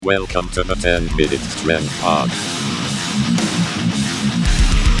Welcome to the 10-Minute Strength Pod.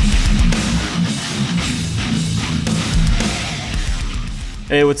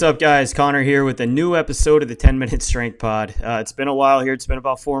 Hey, what's up, guys? Connor here with a new episode of the 10-Minute Strength Pod. It's been a while here. It's been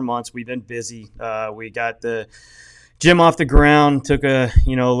about 4 months. We've been busy. We got the gym off the ground. Took a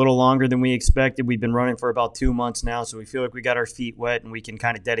little longer than we expected. We've been running for about 2 months now, so we feel like we got our feet wet and we can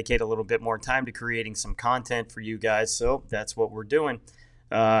kind of dedicate a little bit more time to creating some content for you guys. So that's what we're doing.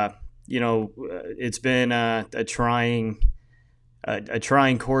 It's been a trying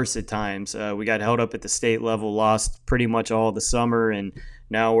course at times. We got held up at the state level, lost pretty much all the summer, and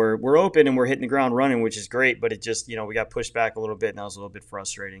now we're open and we're hitting the ground running, which is great. But it just, we got pushed back a little bit, and that was a little bit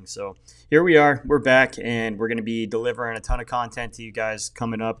frustrating. So here we are, we're back, and we're going to be delivering a ton of content to you guys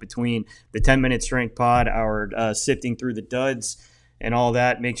coming up between the 10-Minute Strength Pod, our sifting through the duds, and all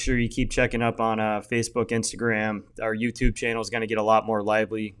that. Make sure you keep checking up on Facebook, Instagram. Our YouTube channel is going to get a lot more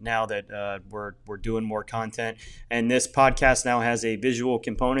lively now that we're doing more content. And this podcast now has a visual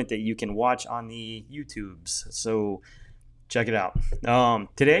component that you can watch on the YouTubes. So check it out.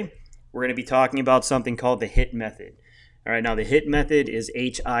 Today, we're going to be talking about something called the HIIT method. All right, now the HIIT method is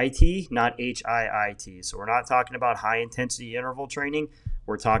HIT, not HIIT. So we're not talking about high-intensity interval training.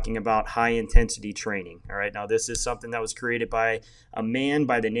 We're talking about high-intensity training. All right, now this is something that was created by a man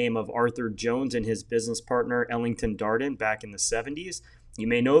by the name of Arthur Jones and his business partner, Ellington Darden, back in the 70s. You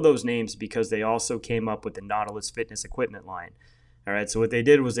may know those names because they also came up with the Nautilus fitness equipment line. All right, so what they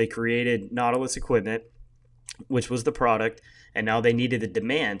did was they created Nautilus equipment, which was the product, and now they needed the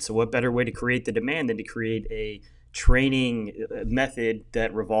demand. So what better way to create the demand than to create a training method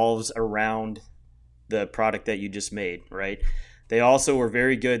that revolves around the product that you just made, right? They also were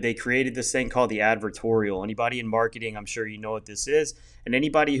very good. They created this thing called the advertorial. Anybody in marketing, I'm sure you know what this is. And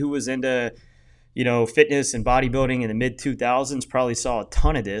anybody who was into, fitness and bodybuilding in the mid-2000s probably saw a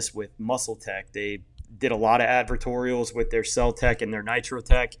ton of this with Muscle Tech. They did a lot of advertorials with their Cell Tech and their Nitro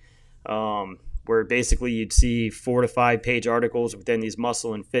Tech, where basically you'd see 4 to 5 page articles within these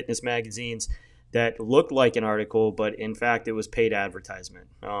muscle and fitness magazines that looked like an article, but in fact it was paid advertisement.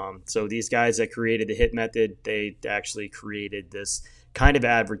 So these guys that created the HIIT method, they actually created this kind of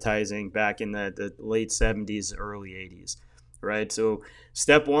advertising back in the late 70s, early 80s, right? So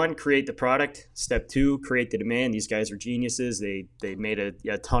step 1, create the product. Step 2, create the demand. These guys are geniuses. They made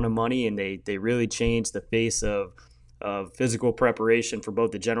a ton of money, and they really changed the face of physical preparation for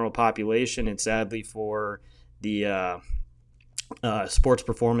both the general population and sadly for the sports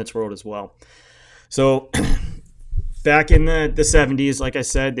performance world as well. So back in the 70s, like I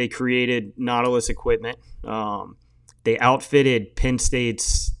said, they created Nautilus equipment. They outfitted Penn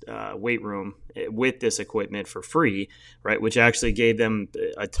State's weight room with this equipment for free, right, which actually gave them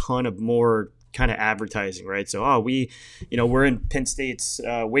a ton of more kind of advertising, right? So, we're in Penn State's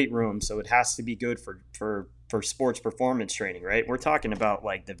weight room, so it has to be good for sports performance training, right? We're talking about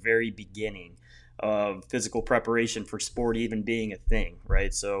like the very beginning of physical preparation for sport even being a thing,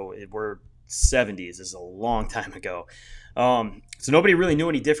 right? So we're 70s, is a long time ago. So nobody really knew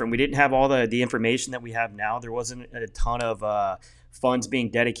any different. We didn't have all the information that we have now. There wasn't a ton of funds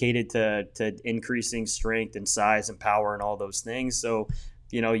being dedicated to increasing strength and size and power and all those things. So,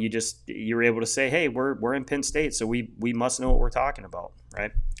 you're able to say, hey, we're in Penn State, so we must know what we're talking about,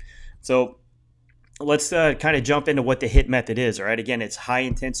 right? So let's kind of jump into what the HIIT method is, all right? Again, it's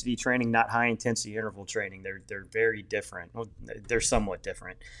high-intensity training, not high-intensity interval training. They're very different. Well, they're somewhat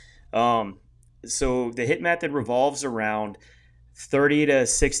different. So the HIIT method revolves around 30 to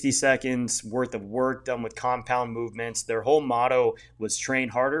 60 seconds worth of work done with compound movements. Their whole motto was train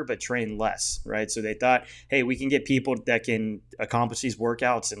harder, but train less, right? So they thought, hey, we can get people that can accomplish these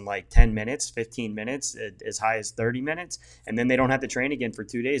workouts in like 10 minutes, 15 minutes, as high as 30 minutes. And then they don't have to train again for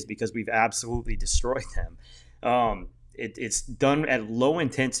 2 days because we've absolutely destroyed them. It's done at low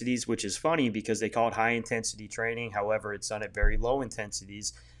intensities, which is funny because they call it high intensity training. However, it's done at very low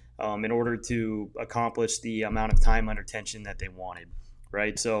intensities in order to accomplish the amount of time under tension that they wanted,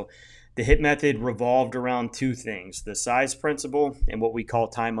 right? So the HIIT method revolved around 2 things, the size principle and what we call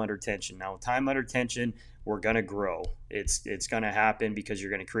time under tension. Now, time under tension, we're going to grow. It's going to happen because you're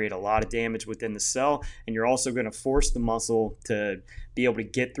going to create a lot of damage within the cell, and you're also going to force the muscle to be able to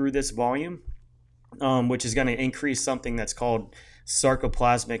get through this volume, which is going to increase something that's called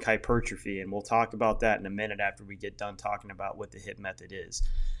sarcoplasmic hypertrophy, and we'll talk about that in a minute after we get done talking about what the HIIT method is.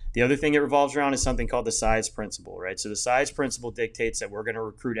 The other thing it revolves around is something called the size principle, right? So the size principle dictates that we're going to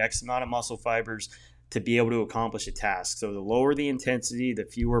recruit X amount of muscle fibers to be able to accomplish a task. So the lower the intensity, the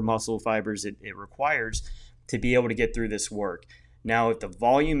fewer muscle fibers it requires to be able to get through this work. Now, if the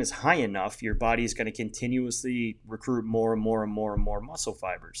volume is high enough, your body is going to continuously recruit more and more and more and more muscle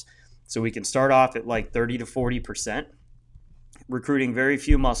fibers. So we can start off at like 30 to 40%, recruiting very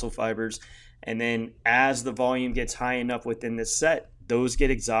few muscle fibers. And then as the volume gets high enough within this set, those get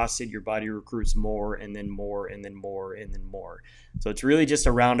exhausted, your body recruits more and then more and then more and then more. So it's really just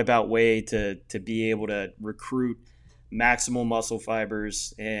a roundabout way to be able to recruit maximal muscle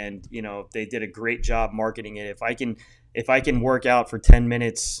fibers. And, you know, they did a great job marketing it. If I can work out for 10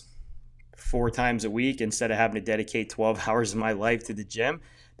 minutes 4 times a week instead of having to dedicate 12 hours of my life to the gym,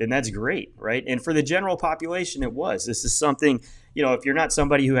 then that's great, right? And for the general population, it was. This is something, you know, if you're not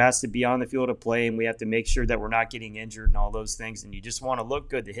somebody who has to be on the field of play and we have to make sure that we're not getting injured and all those things, and you just want to look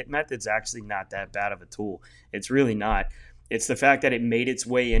good, the HIIT method's actually not that bad of a tool. It's really not. It's the fact that it made its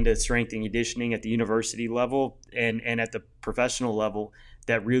way into strength and conditioning at the university level and at the professional level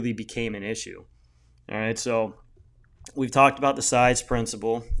that really became an issue. All right, so we've talked about the size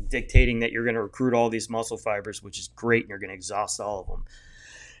principle, dictating that you're going to recruit all these muscle fibers, which is great, and you're going to exhaust all of them.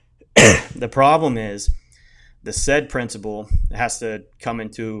 The problem is the SAID principle has to come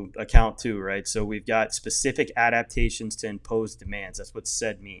into account too, right? So we've got specific adaptations to impose demands. That's what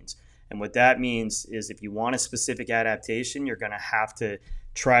SAID means. And what that means is if you want a specific adaptation, you're going to have to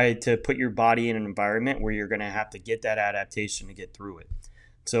try to put your body in an environment where you're going to have to get that adaptation to get through it.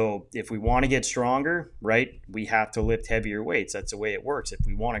 So if we want to get stronger, right, we have to lift heavier weights. That's the way it works. If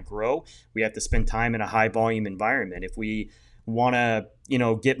we want to grow, we have to spend time in a high volume environment. If we want to, you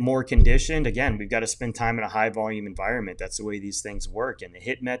know, get more conditioned, again, we've got to spend time in a high volume environment. That's the way these things work. And the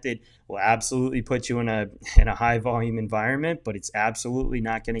HIIT method will absolutely put you in a high volume environment, but it's absolutely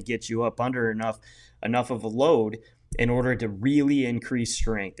not going to get you up under enough of a load in order to really increase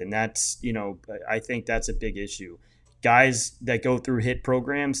strength. And that's, you know, I think that's a big issue. Guys that go through HIIT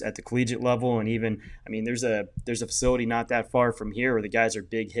programs at the collegiate level, and even, I mean, there's a facility not that far from here where the guys are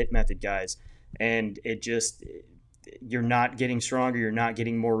big HIIT method guys, and it just, you're not getting stronger, you're not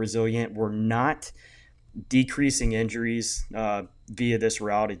getting more resilient. We're not decreasing injuries via this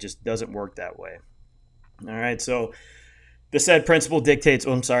route. It just doesn't work that way. All right, so the SAID principle dictates,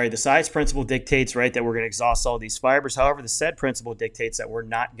 the size principle dictates, right, that we're going to exhaust all these fibers. However, the SAID principle dictates that we're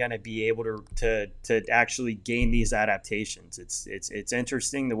not going to be able to actually gain these adaptations. It's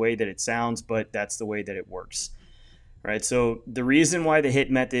interesting the way that it sounds, but that's the way that it works. Right, so the reason why the HIIT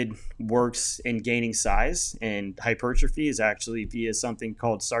method works in gaining size and hypertrophy is actually via something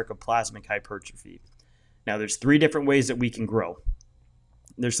called sarcoplasmic hypertrophy. Now, there's 3 different ways that we can grow.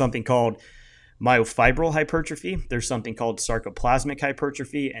 There's something called myofibril hypertrophy, there's something called sarcoplasmic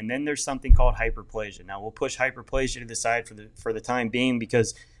hypertrophy, and then there's something called hyperplasia. Now, we'll push hyperplasia to the side for the time being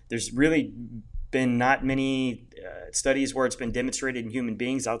because there's really been not many studies where it's been demonstrated in human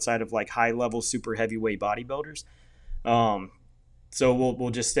beings outside of like high-level super heavyweight bodybuilders. So we'll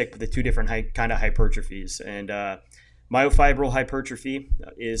just stick with the 2 different kind of hypertrophies. And myofibril hypertrophy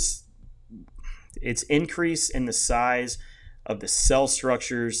is its increase in the size of the cell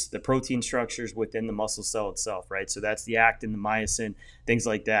structures, the protein structures within the muscle cell itself, right? So that's the actin, the myosin, things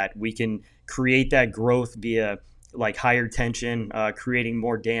like that. We can create that growth via like higher tension, creating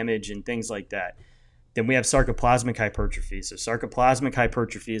more damage and things like that. Then we have sarcoplasmic hypertrophy. So sarcoplasmic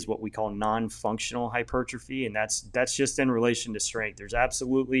hypertrophy is what we call non-functional hypertrophy, and that's just in relation to strength. There's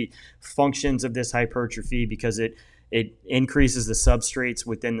absolutely functions of this hypertrophy because it increases the substrates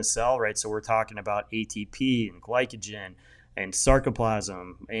within the cell, right? So we're talking about ATP and glycogen and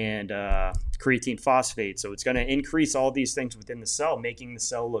sarcoplasm and creatine phosphate. So it's going to increase all these things within the cell, making the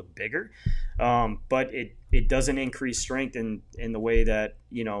cell look bigger. But it doesn't increase strength in the way that,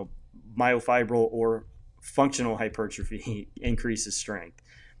 you know, myofibril or functional hypertrophy increases strength.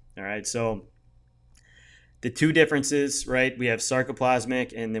 All right, so the 2 differences, right? We have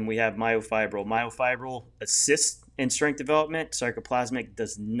sarcoplasmic and then we have myofibril. Myofibril assists in strength development, sarcoplasmic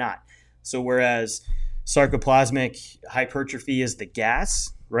does not. So whereas sarcoplasmic hypertrophy is the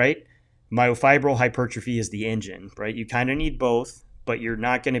gas, right? Myofibril hypertrophy is the engine, right? You kind of need both, but you're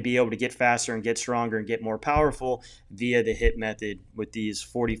not going to be able to get faster and get stronger and get more powerful via the HIIT method with these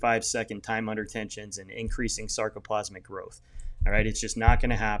 45-second time under tensions and increasing sarcoplasmic growth. All right, it's just not going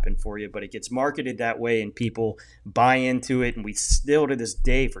to happen for you, but it gets marketed that way and people buy into it. And we still to this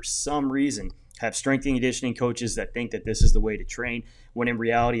day, for some reason, have strength and conditioning coaches that think that this is the way to train, when in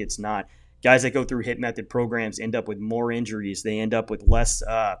reality it's not. Guys that go through HIIT method programs end up with more injuries. They end up with less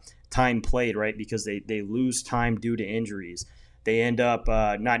time played, right, because they lose time due to injuries. They end up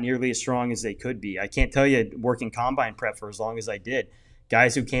not nearly as strong as they could be. I can't tell you, working combine prep for as long as I did,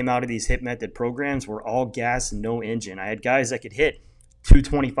 guys who came out of these HIIT method programs were all gas and no engine. I had guys that could hit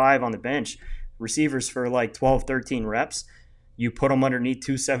 225 on the bench, receivers for like 12, 13 reps. you put them underneath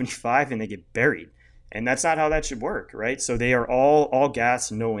 275 and they get buried. And that's not how that should work, right? So they are all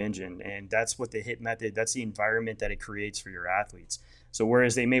gas, no engine. And that's what the HIIT method, that's the environment that it creates for your athletes. So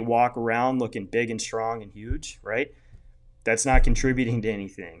whereas they may walk around looking big and strong and huge, right? That's not contributing to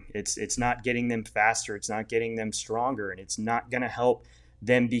anything. It's not getting them faster. It's not getting them stronger. And it's not going to help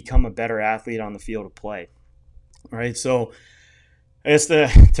them become a better athlete on the field of play, right? So I guess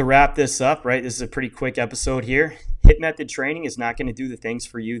to wrap this up, right, this is a pretty quick episode here. HIIT method training is not going to do the things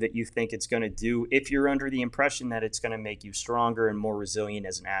for you that you think it's going to do if you're under the impression that it's going to make you stronger and more resilient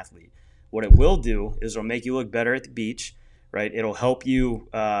as an athlete. What it will do is it'll make you look better at the beach, right? It'll help you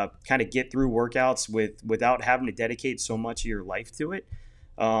kind of get through workouts without having to dedicate so much of your life to it,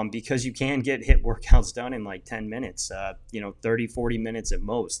 because you can get HIIT workouts done in like 10 minutes, 30, 40 minutes at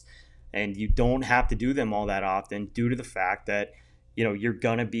most. And you don't have to do them all that often due to the fact that you're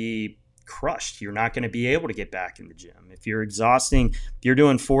going to be crushed. You're not going to be able to get back in the gym. If you're exhausting, if you're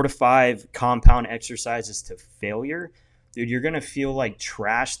doing 4 to 5 compound exercises to failure, dude, you're going to feel like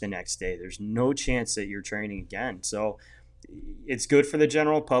trash the next day. There's no chance that you're training again. So it's good for the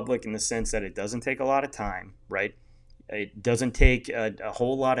general public in the sense that it doesn't take a lot of time, right? It doesn't take a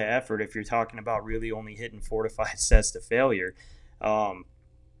whole lot of effort if you're talking about really only hitting 4 to 5 sets to failure. And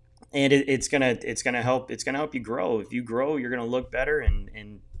it's gonna help you grow. If you grow, you're gonna look better,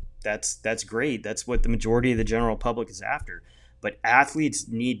 and that's great. That's what the majority of the general public is after. But athletes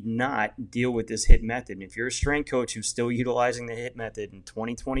need not deal with this HIIT method. And if you're a strength coach who's still utilizing the HIIT method in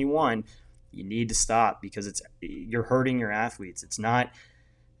 2021, you need to stop, because you're hurting your athletes. It's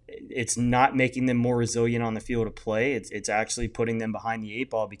not making them more resilient on the field of play. It's actually putting them behind the 8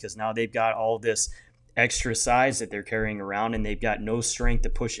 ball, because now they've got all this extra size that they're carrying around and they've got no strength to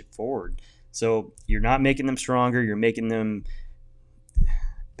push it forward. So you're not making them stronger, you're making them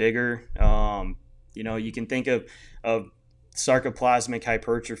bigger. You can think of sarcoplasmic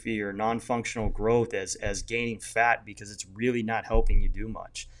hypertrophy or non-functional growth as gaining fat, because it's really not helping you do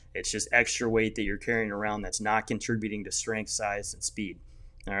much. It's just extra weight that you're carrying around that's not contributing to strength, size, and speed.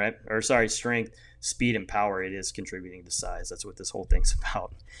 All right. Or sorry, strength, speed, and power. It is contributing to size. That's what this whole thing's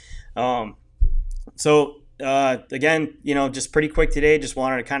about. So again, just pretty quick today, just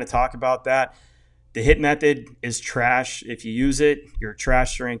wanted to kind of talk about that. The HIIT method is trash. If you use it, you're a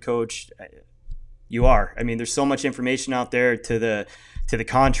trash strength coach. You are. I mean, there's so much information out there to the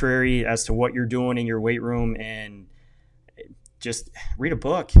contrary as to what you're doing in your weight room, and just read a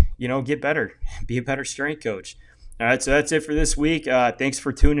book, get better, be a better strength coach. All right, so that's it for this week. Thanks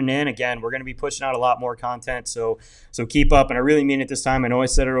for tuning in. Again, we're going to be pushing out a lot more content, so keep up. And I really mean it this time. I know I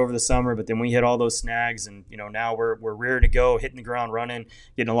said it over the summer, but then we hit all those snags, and now we're ready to go, hitting the ground running,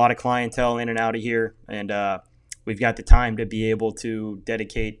 getting a lot of clientele in and out of here, and we've got the time to be able to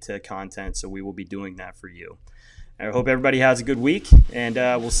dedicate to content, so we will be doing that for you. I hope everybody has a good week, and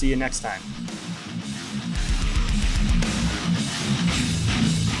we'll see you next time.